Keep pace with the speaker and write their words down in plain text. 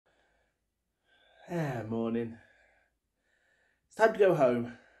Morning. It's time to go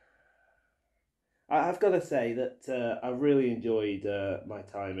home. I've got to say that I really enjoyed my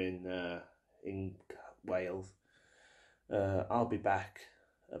time in Wales. I'll be back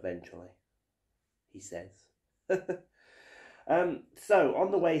eventually, he says. So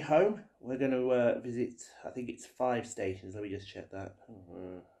on the way home, we're going to visit, I think it's 5 stations. Let me just check that.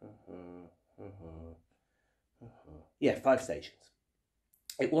 Yeah, 5 stations.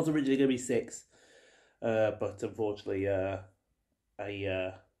 It was originally going to be 6. But unfortunately, a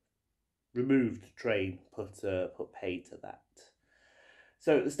removed train put paid to that.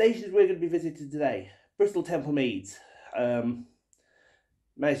 So the stations we're going to be visiting today: Bristol Temple Meads.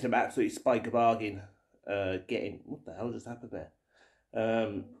 Managed to absolutely spike a bargain. Getting, what the hell just happened there?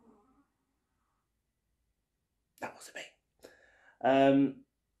 That wasn't me.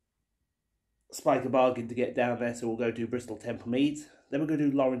 Spike a bargain to get down there, so we'll go do Bristol Temple Meads. Then we're going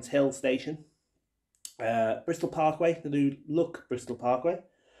to do Lawrence Hill Station. Bristol Parkway, the new look Bristol Parkway.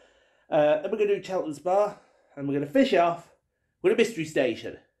 Then we're going to do Cheltenham Spa, and we're going to finish off with a mystery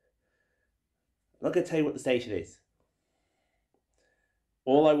station. I'm not going to tell you what the station is.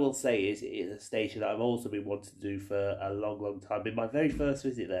 All I will say is it is a station that I've also been wanting to do for a long time. Been my very first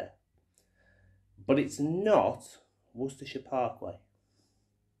visit there. But it's not Worcestershire Parkway.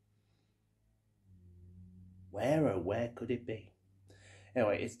 Where, oh where could it be?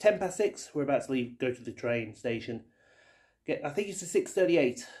 Anyway, it's 6:10. We're about to leave, go to the train station. I think it's a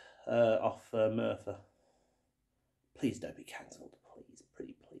 6:38 off Merthyr. Please don't be cancelled, please,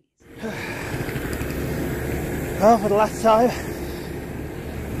 pretty please. Well, for the last time.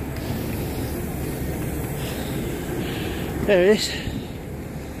 There it is.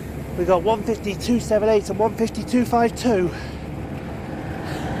 We got 152.78 and 152.52.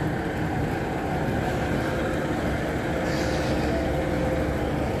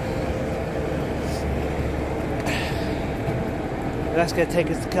 That's going to take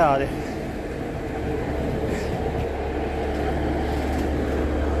us to Cardiff.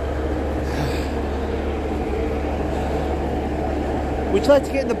 Would you like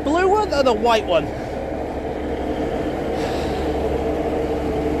to get in the blue one or the white one?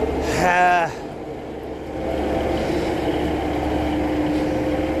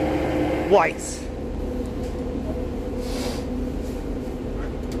 White.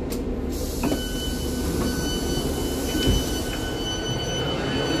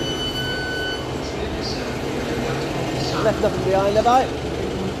 Left nothing behind, have I?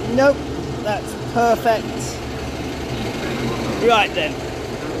 Nope, that's perfect. Right then.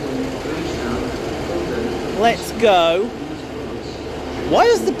 Let's go. Why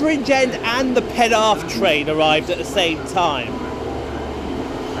does the Bridgend and the Penarth train arrived at the same time?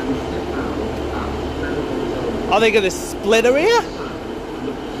 Are they going to split her here?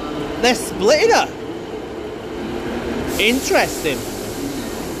 They're splitting her. Interesting.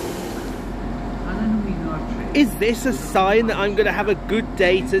 Is this a sign that I'm going to have a good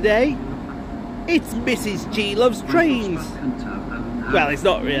day today? It's Mrs. G Loves Trains. Well, it's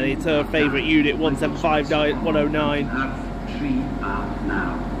not really. It's her favourite unit,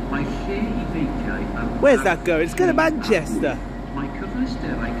 175-109. Where's that going? It's going to Manchester.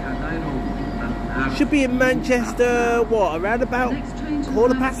 Should be in Manchester, what, around about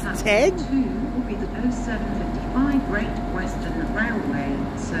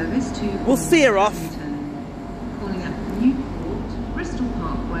 10:15? We'll see her off. Calling at Newport, Bristol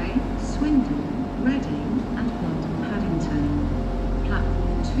Parkway, Swindon, Reading and London Paddington.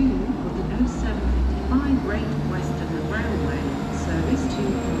 Platform 2 of the 0755 Great Western Railway, service to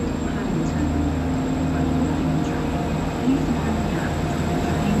London Paddington. When boarding the train, please mind the gap between the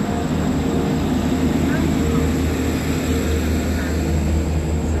train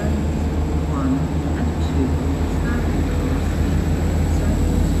and zones 1 and 2.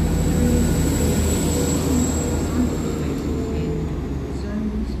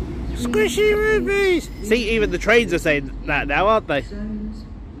 Squishy rubies! See, even the trains are saying that now, aren't they? Zones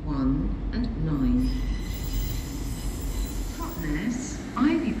 1 and 9. Totnes,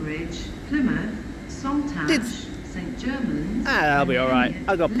 Ivybridge, Plymouth, Saltash, St Germans. That'll be alright.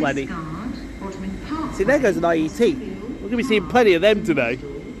 I've got plenty. Liscard, See, there goes an IET. We're going to be seeing plenty of them today.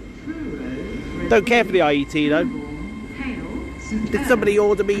 Don't care for the IET though. Did somebody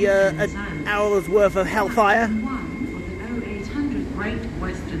order me an hour's worth of Hellfire?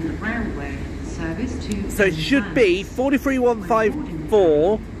 So it should be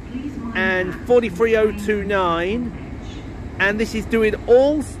 43154 and 43029, and this is doing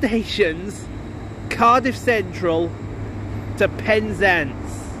all stations Cardiff Central to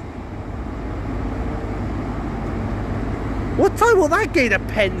Penzance. What time will that get to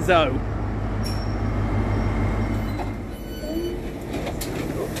Penzo?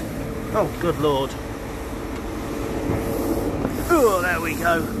 Oh, good Lord. Oh, there we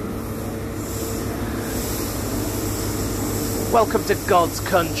go. Welcome to God's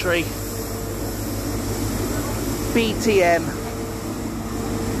country. BTM.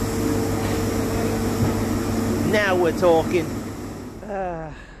 Now we're talking.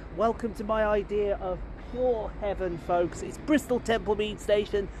 Welcome to my idea of pure heaven, folks. It's Bristol Temple Meads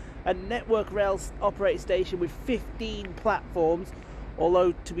station, a network rail operated station with 15 platforms,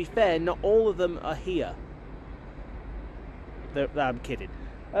 although to be fair, not all of them are here. I'm kidding.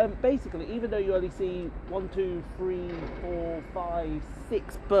 Basically, even though you only see 1, 2, 3, 4, 5,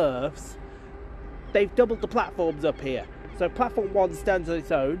 6 berths, they've doubled the platforms up here. So platform 1 stands on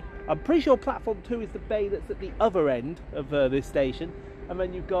its own. I'm pretty sure platform 2 is the bay that's at the other end of this station. And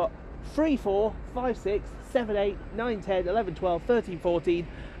then you've got 3, 4, 5, 6, 7, 8, 9, 10, 11, 12, 13, 14,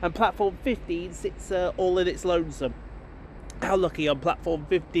 and platform 15 sits all in its lonesome. How lucky on platform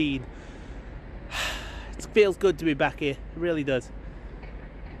 15. It feels good to be back here. It really does.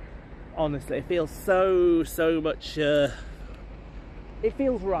 Honestly, it feels so much. It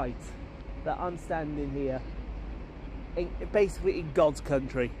feels right that I'm standing here, basically in God's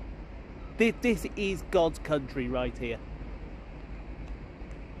country. This is God's country right here.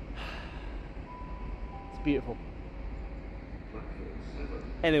 It's beautiful.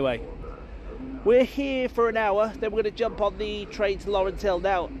 Anyway, we're here for an hour, then we're going to jump on the train to Lawrence Hill.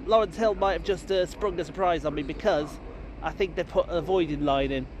 Now, Lawrence Hill might have just sprung a surprise on me because I think they put an avoiding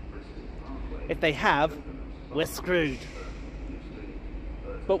line in. If they have, we're screwed.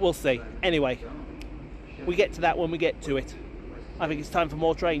 But we'll see. Anyway, we get to that when we get to it. I think it's time for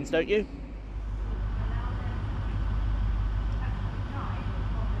more trains, don't you?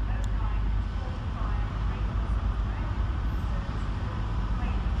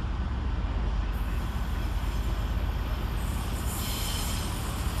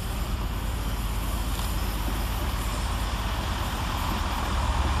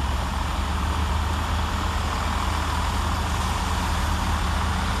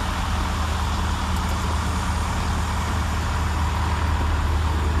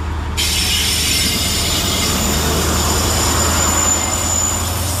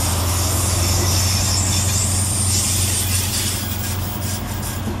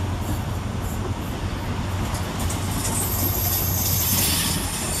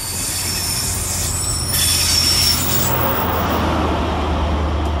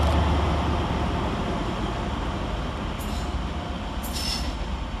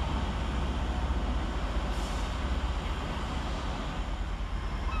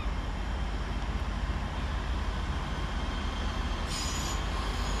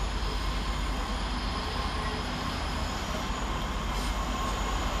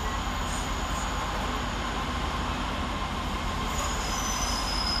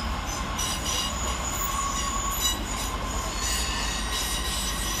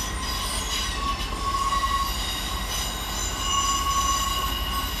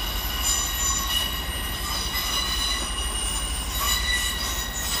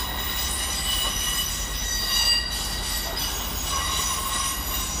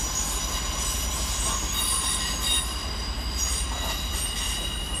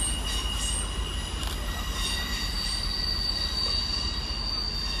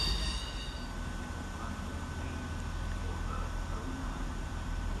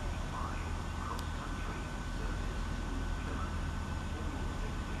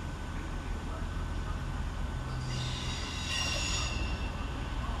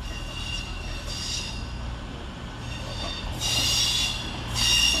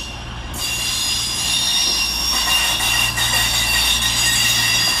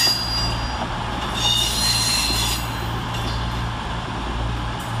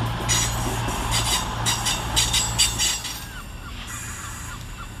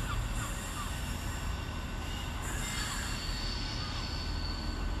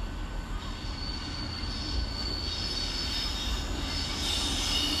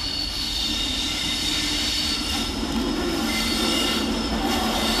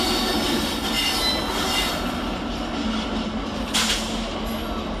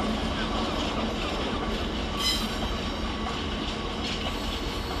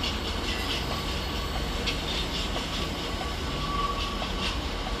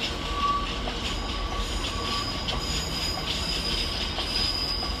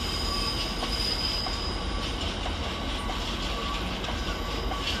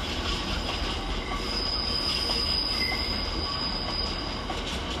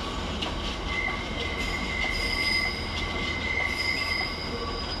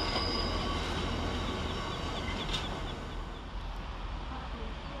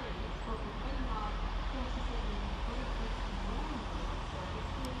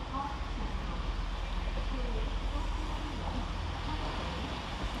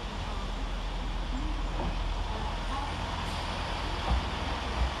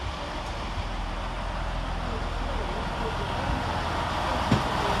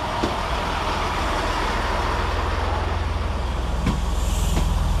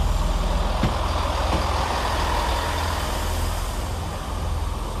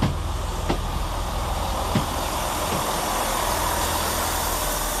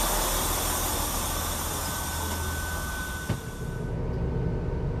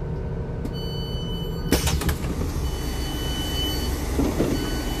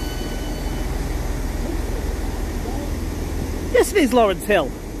 This is Lawrence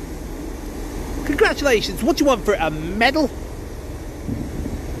Hill. Congratulations. What do you want for it? A medal?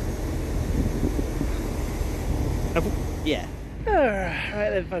 Yeah. Right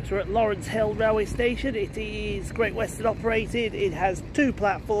then folks, we're at Lawrence Hill railway station. It is Great Western operated. It has 2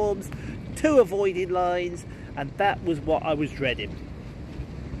 platforms, 2 avoiding lines, and that was what I was dreading.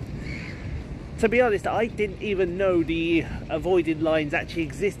 To be honest, I didn't even know the avoiding lines actually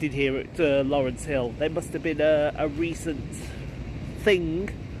existed here at Lawrence Hill. They must have been a recent thing.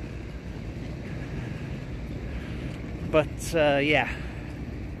 But yeah,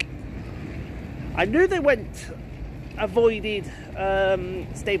 I knew they avoided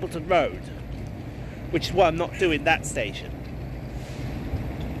Stapleton Road, which is why I'm not doing that station.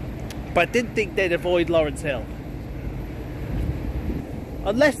 But I didn't think they'd avoid Lawrence Hill.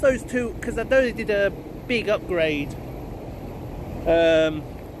 Unless those 2, because I know they did a big upgrade. You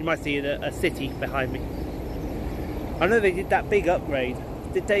might see a city behind me. I know they did that big upgrade.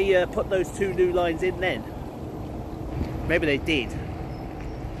 Did they put those 2 new lines in then? Maybe they did.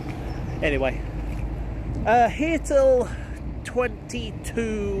 Anyway, here till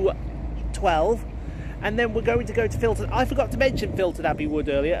 22:12, and then we're going to go to Filton. I forgot to mention Filton Abbey Wood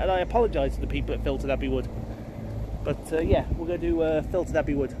earlier, and I apologise to the people at Filton Abbey Wood. But yeah, we're going to do Filton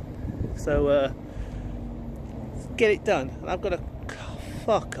Abbey Wood. So let's get it done. And I've got to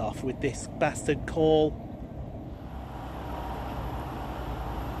fuck off with this bastard call.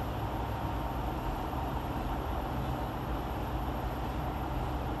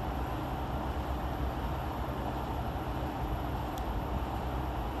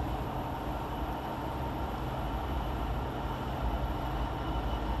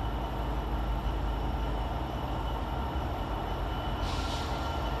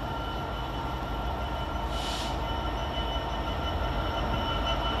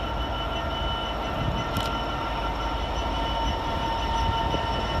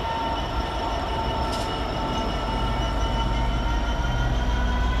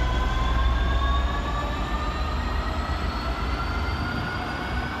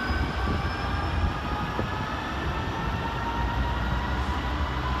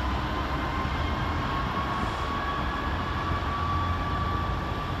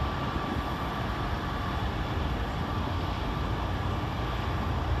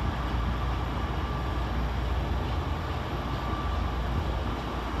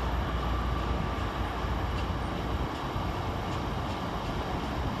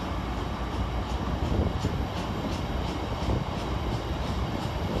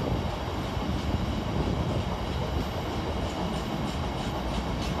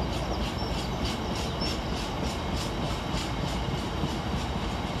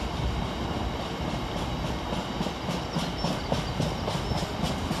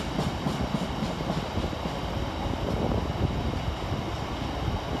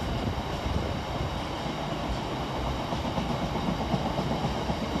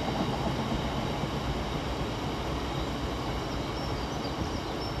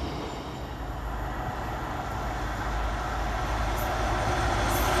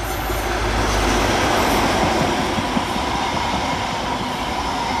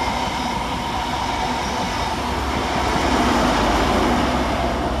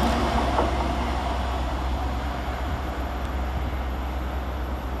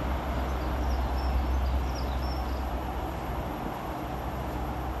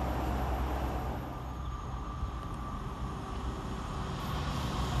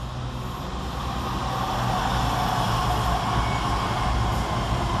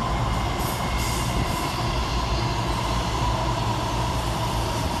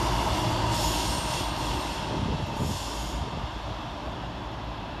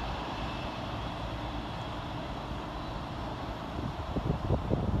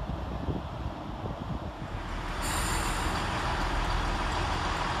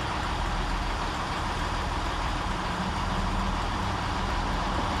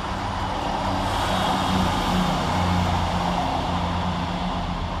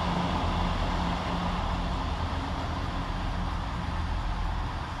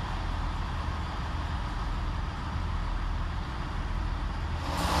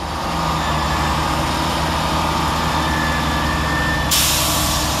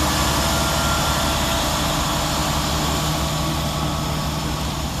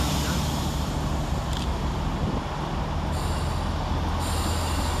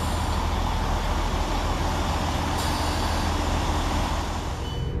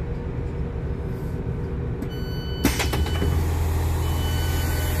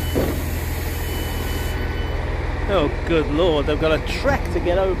 Oh, good lord, I've got a trek to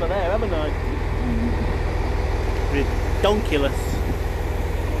get over there, haven't I? redonkulous.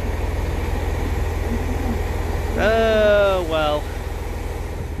 Oh well.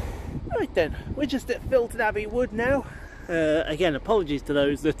 Right then, we're just at Filton Abbey Wood now. Again, apologies to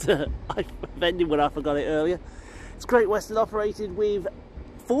those that I offended when I forgot it earlier. It's Great Western operated with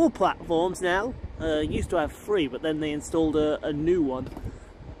 4 platforms now. Used to have 3, but then they installed a new one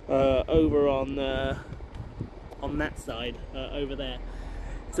over on that side, over there.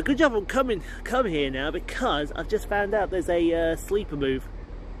 It's a good job I'm come here now, because I've just found out there's a sleeper move.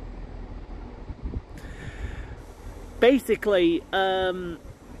 Basically, the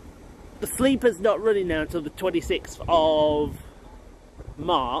sleeper's not running now until the 26th of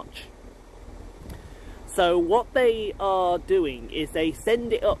March. So what they are doing is they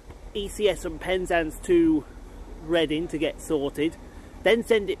send it up ECS from Penzance to Reading to get sorted, then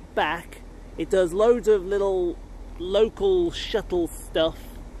send it back. It does loads of little local shuttle stuff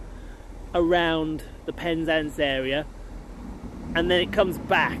around the Penzance area, and then it comes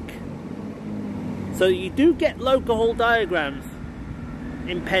back. So you do get local haul diagrams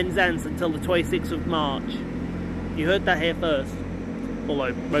in Penzance until the 26th of March. You heard that here first,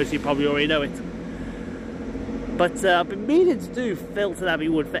 although most of you probably already know it. But I've been meaning to do Filton Abbey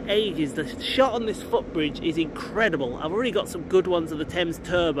Wood for ages. The shot on this footbridge is incredible. I've already got some good ones of the Thames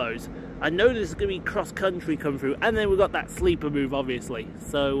turbos. I know there's going to be cross-country come through, and then we've got that sleeper move, obviously.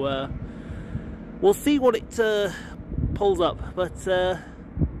 So we'll see what it pulls up, but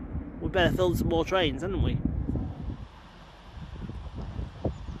we better fill some more trains, haven't we?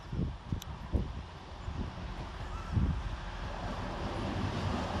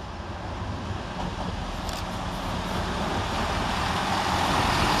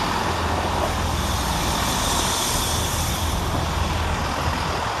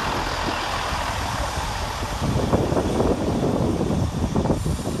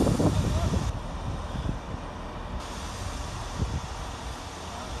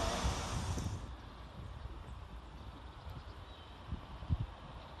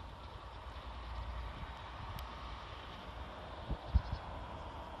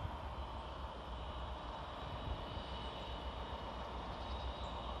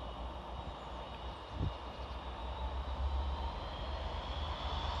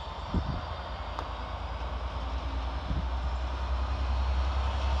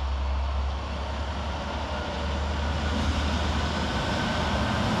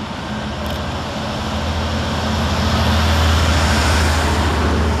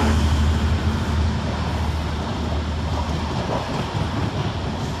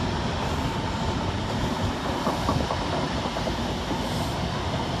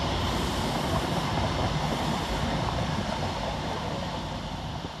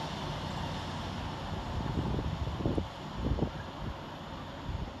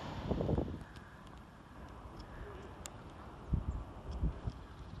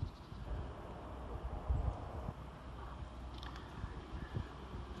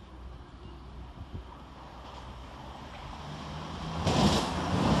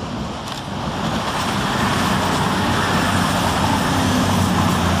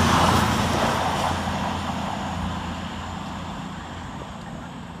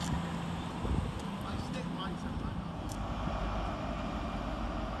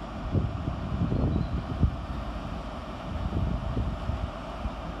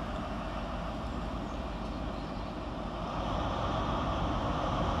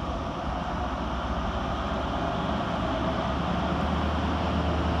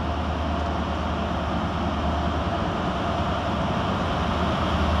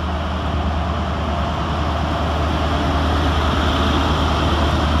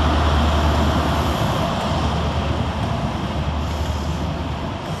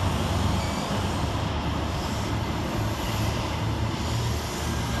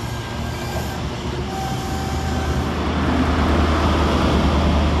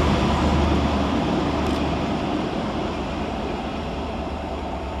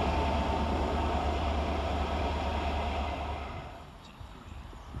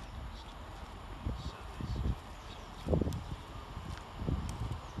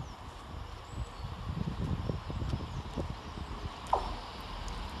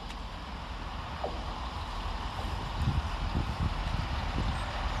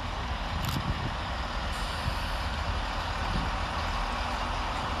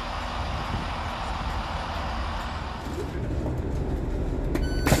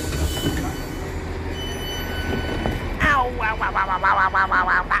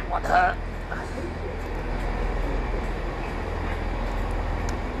 Wow, that would hurt.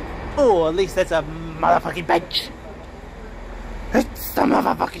 Oh, at least that's a motherfucking bench. It's the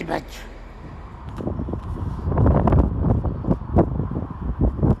motherfucking bench.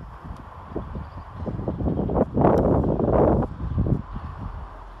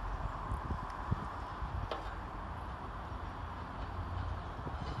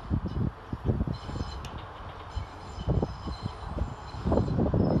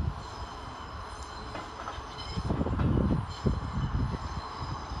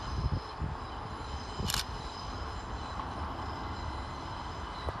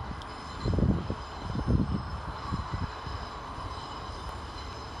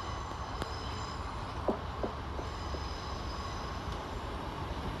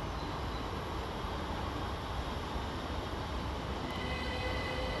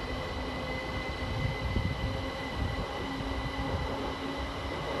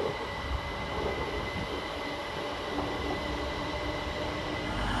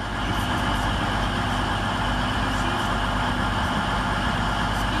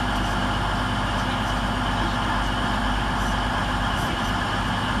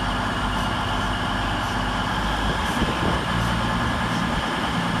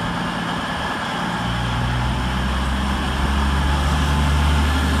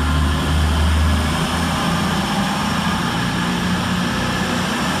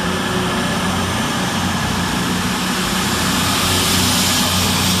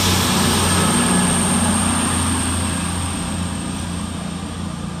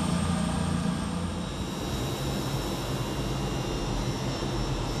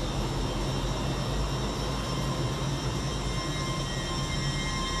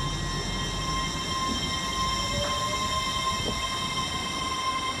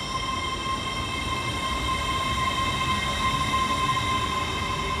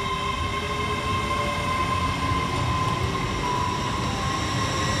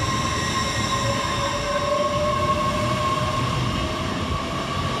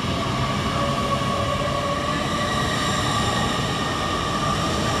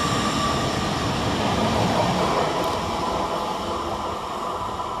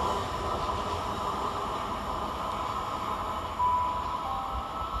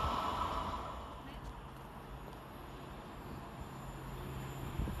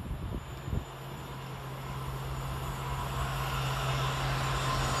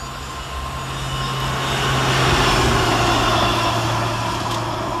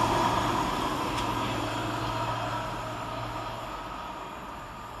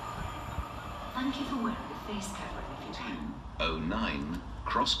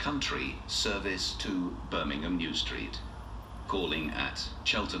 cross-country service to Birmingham New Street, calling at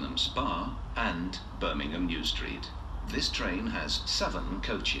Cheltenham Spa and Birmingham New Street. This train has 7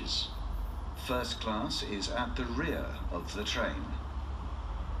 coaches. First class is at the rear of the train.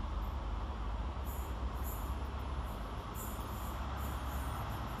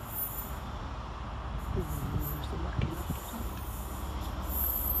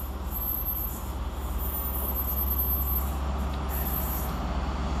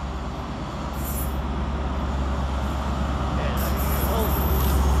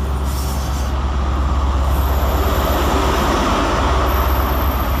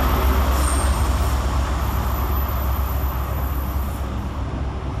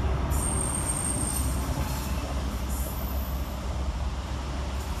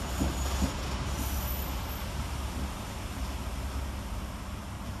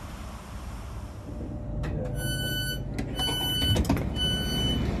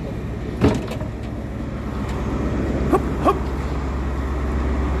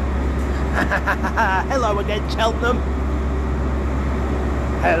 Hello again, Cheltenham.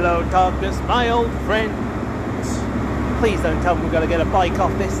 Hello, darkness, my old friends. Please don't tell me we're going to get a bike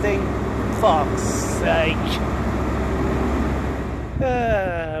off this thing. Fuck's sake.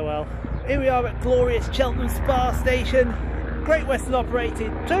 Well, here we are at glorious Cheltenham Spa Station. Great Western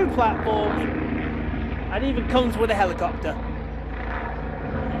operated, 2 platforms, and even comes with a helicopter.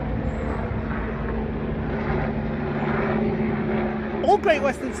 All Great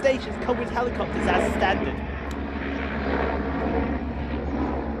Western stations come with helicopters as standard.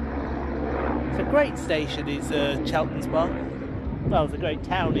 It's a great station is Cheltenham Spa. Well, it's a great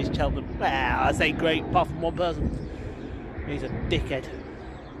town is Cheltenham. Well, I say great apart from one person. He's a dickhead.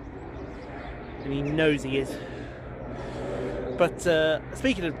 And he knows he is. But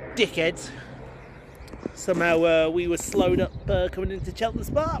speaking of dickheads, somehow we were slowed up coming into Cheltenham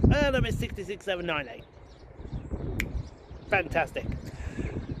Spa, and I'm at 66,798. Fantastic.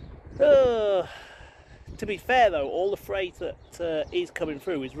 To be fair though, all the freight that is coming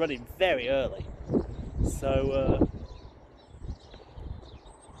through is running very early. So,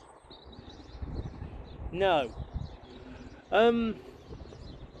 no.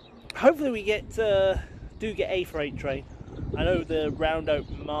 Hopefully we do get a freight train. I know the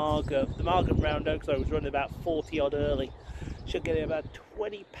Margam Round Oaks was running about 40 odd early. Should get it about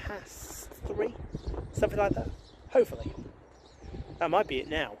 20 past 3, something like that. Hopefully. That might be it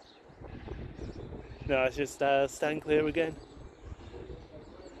now. No, it's just stand clear again.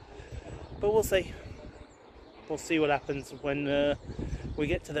 But we'll see. We'll see what happens when we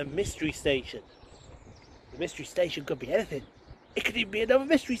get to the mystery station. The mystery station could be anything. It could even be another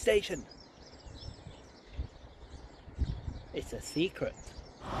mystery station. It's a secret.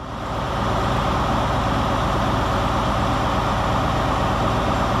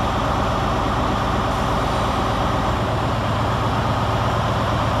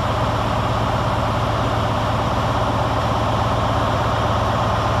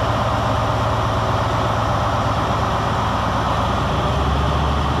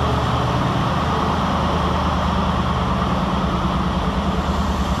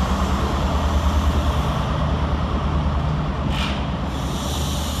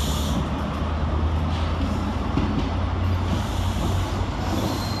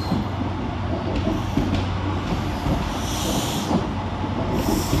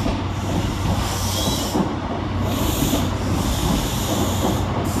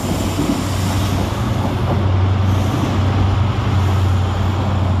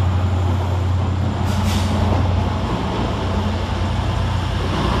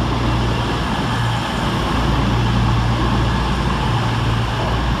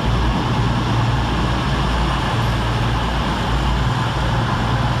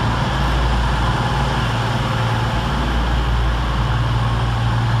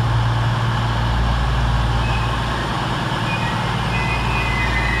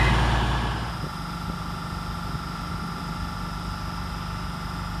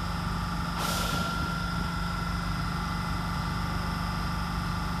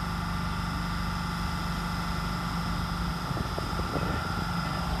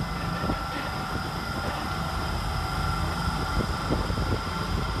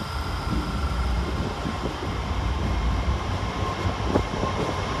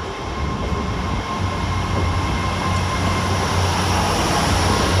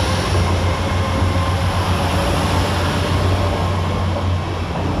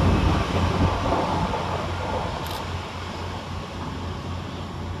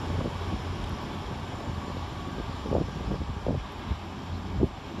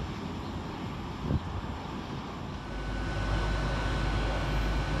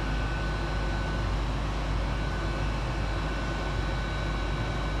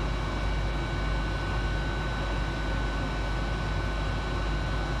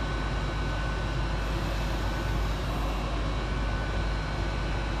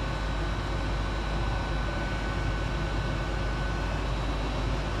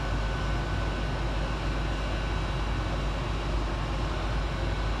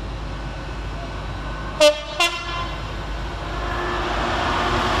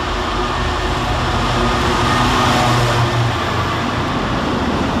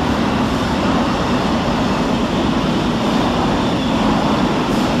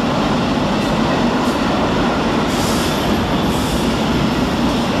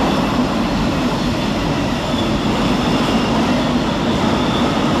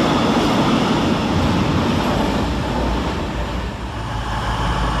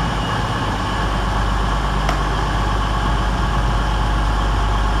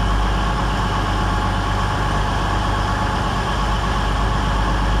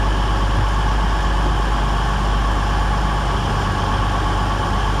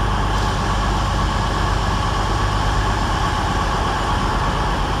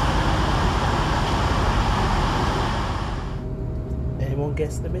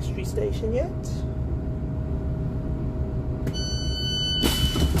 guess the mystery station yet?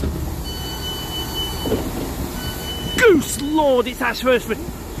 Goose Lord, it's Ashchurch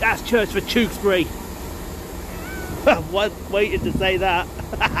for Tewkesbury. I waited to say that.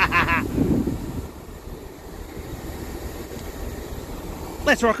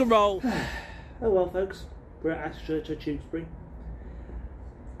 Let's rock and roll. Oh well, folks, we're at Ashchurch for Tewkesbury.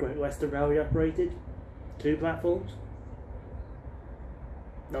 Great Western Railway operated, 2 platforms.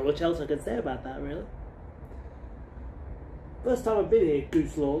 Not much else I can say about that, really. First time I've been here,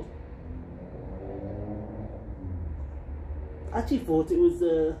 Goose Lord. I actually thought it was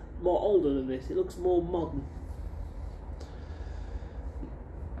more older than this. It looks more modern.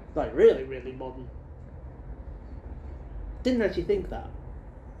 Like really, really modern. Didn't actually think that.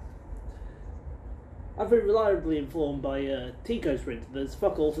 I've been reliably informed by Tewkesbury that there's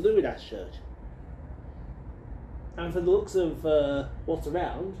fuck all to do with Ashchurch. And for the looks of what's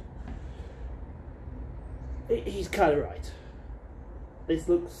around, he's kind of right. This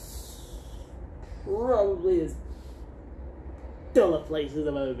looks probably as dull a place as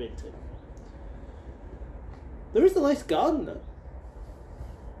I've ever been to. There is a nice garden though.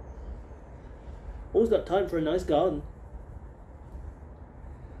 Always got time for a nice garden.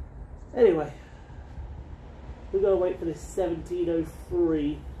 Anyway, we're going to wait for this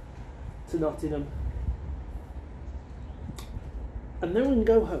 1703 to Nottingham. And then we can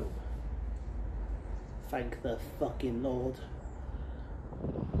go home. Thank the fucking Lord.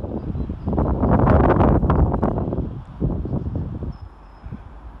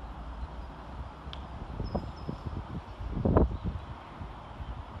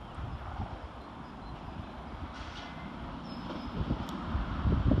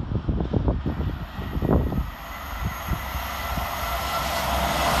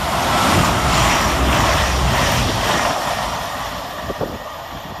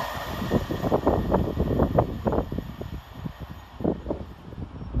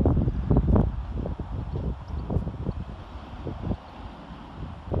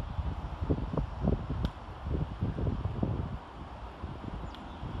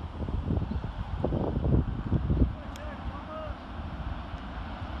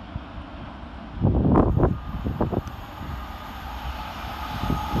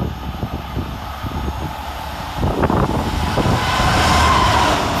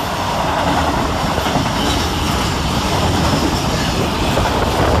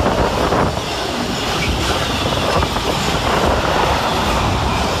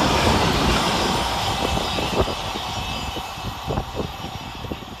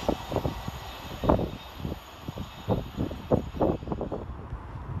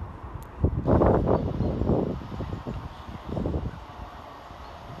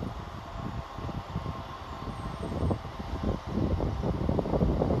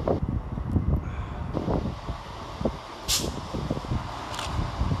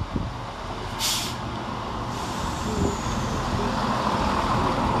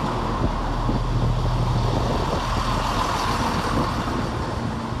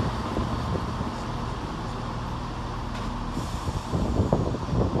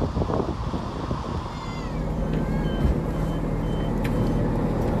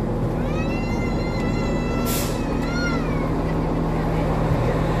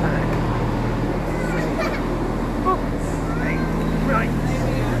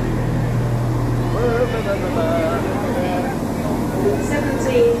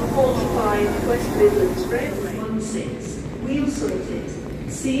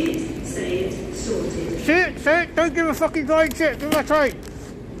 Don't give a fucking flying shit, do that right.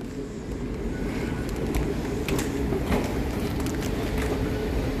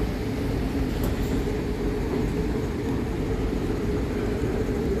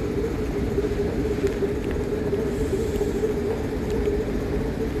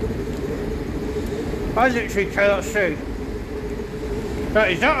 I literally cannot see. That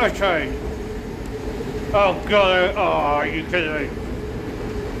is not a train. Oh god, oh, are you kidding me?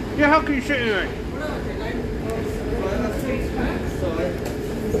 Yeah, how can you sit in it?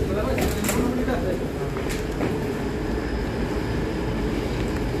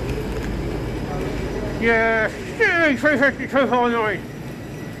 Yeah, 350, 249.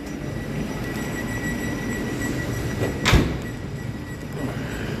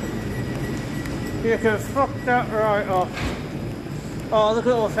 You can fuck that right off. Oh, look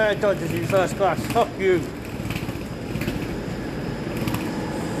at all the fair dodgers in first class. Fuck you.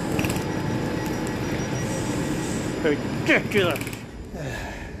 Ridiculous.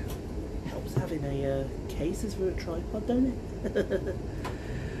 Helps having a cases for a tripod, don't it?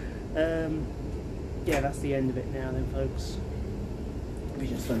 Yeah, that's the end of it now then, folks. me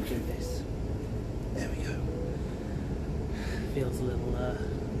just run through this. There we go. Feels a little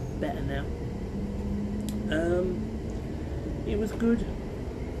better now. It was good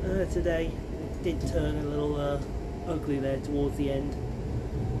today. It did turn a little ugly there towards the end,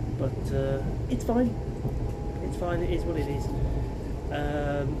 but it's fine. It's fine. It is what it is.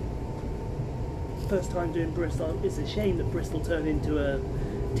 First time doing Bristol. It's a shame that Bristol turned into a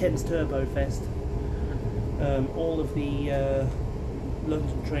Thames Turbo Fest. All of the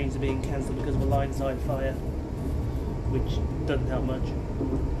London trains are being cancelled because of a line-side fire, which doesn't help much.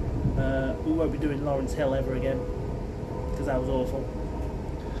 We won't be doing Lawrence Hill ever again because that was awful.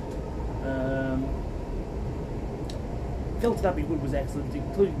 Filtered Abbey Wood was excellent,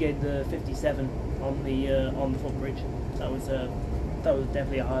 including getting the 57 on the footbridge. That was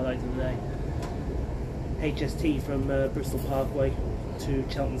definitely a highlight of the day. HST from Bristol Parkway to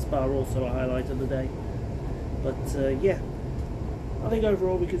Cheltenham Spa, also a highlight of the day. But yeah, I think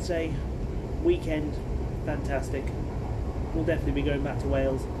overall we could say weekend fantastic. We'll definitely be going back to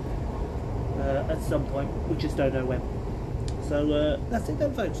Wales at some point. We just don't know when. So that's it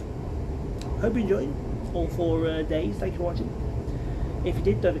then, folks. Hope you enjoyed all 4 days. Thanks for watching. If you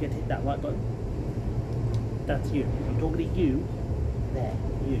did, don't forget to hit that like button. That's you. I'm talking to you. There,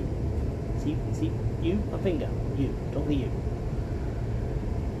 you. See, you, my finger. You. I'm talking to you.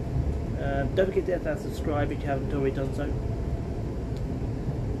 Don't forget to hit that subscribe if you haven't already done so.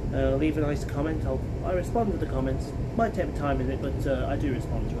 Leave a nice comment. I respond to the comments. Might take time in it, but I do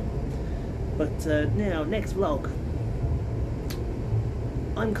respond to them. But now, next vlog.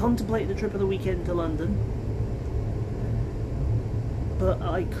 I'm contemplating the trip of the weekend to London, but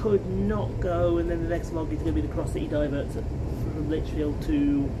I could not go, and then the next vlog is going to be the cross-city diverts from Lichfield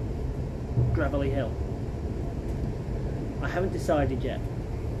to Gravelly Hill. I haven't decided yet,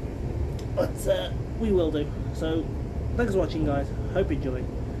 but we will do. So thanks for watching, guys. Hope you enjoyed,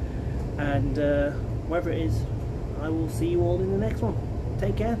 and wherever it is, I will see you all in the next one.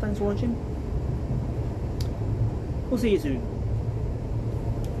 Take care. Thanks for watching. We'll see you soon.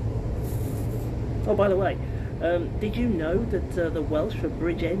 Oh, by the way, did you know that the Welsh for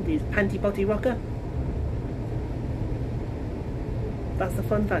Bridgend is Panty Potty Rocker? That's the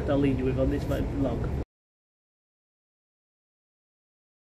fun fact I'll leave you with on this vlog.